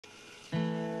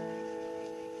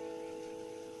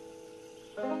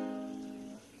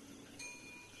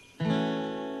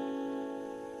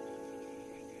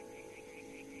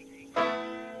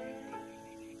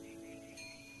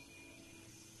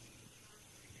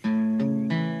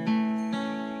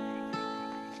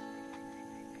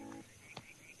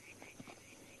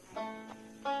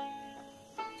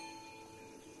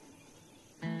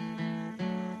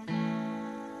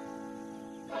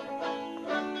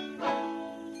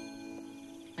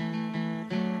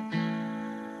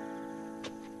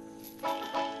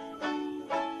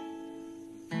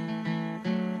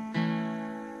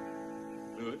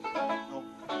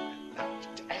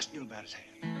out his hand.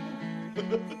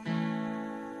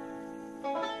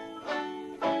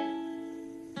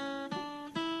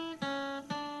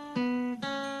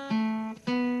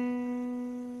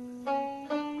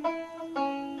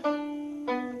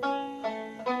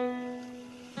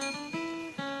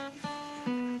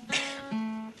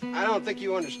 I don't think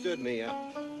you understood me.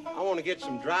 I want to get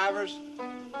some drivers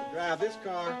to drive this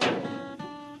car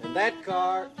and that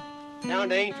car down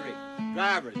to Aintree.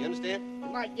 Drivers, you understand? You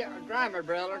might get a driver,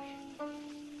 brothers.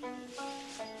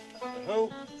 Who?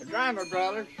 The driver,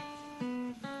 brothers.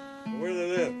 Where do they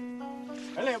live?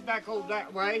 They live back over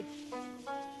that way.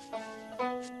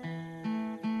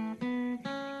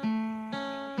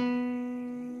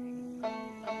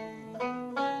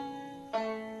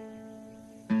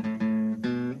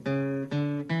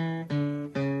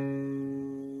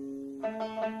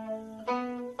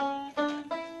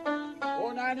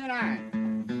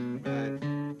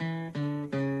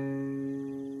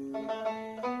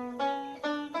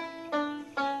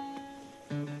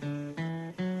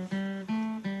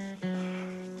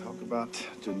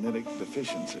 Genetic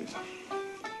deficiencies.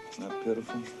 Isn't that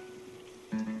pitiful?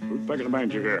 Who's picking the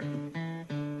banjo here?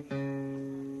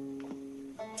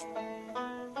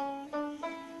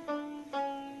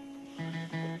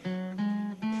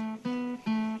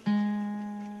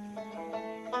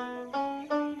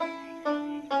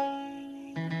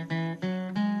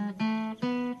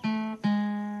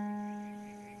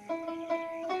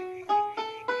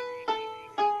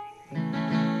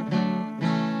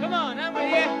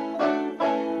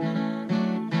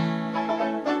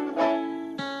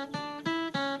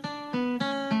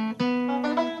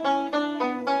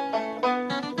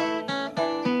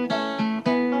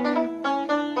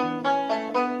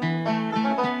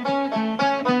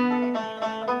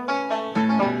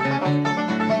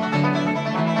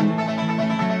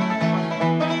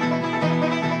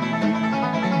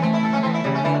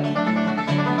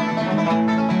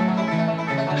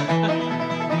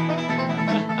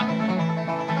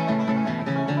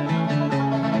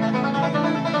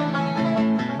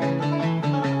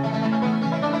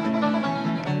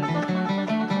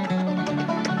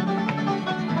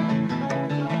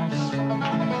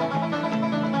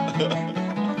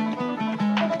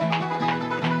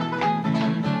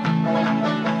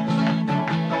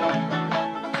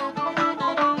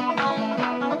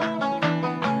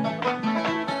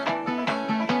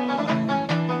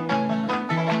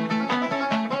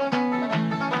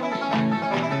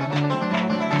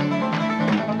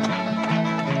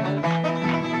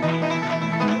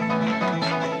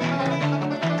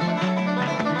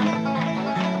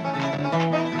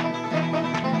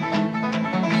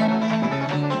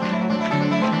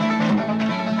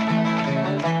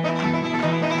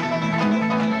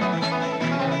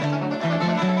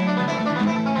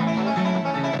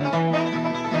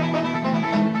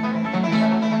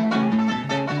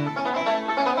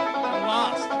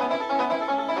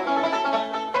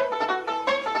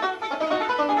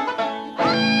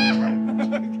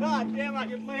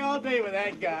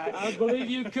 I believe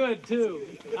you could, too.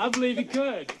 I believe you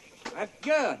could. That's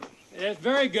good. That's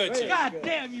very good, sir. God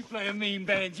damn, you play a mean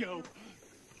banjo.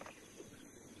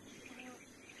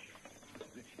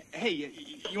 Hey,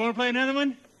 you want to play another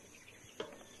one?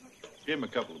 Give him a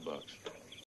couple of bucks.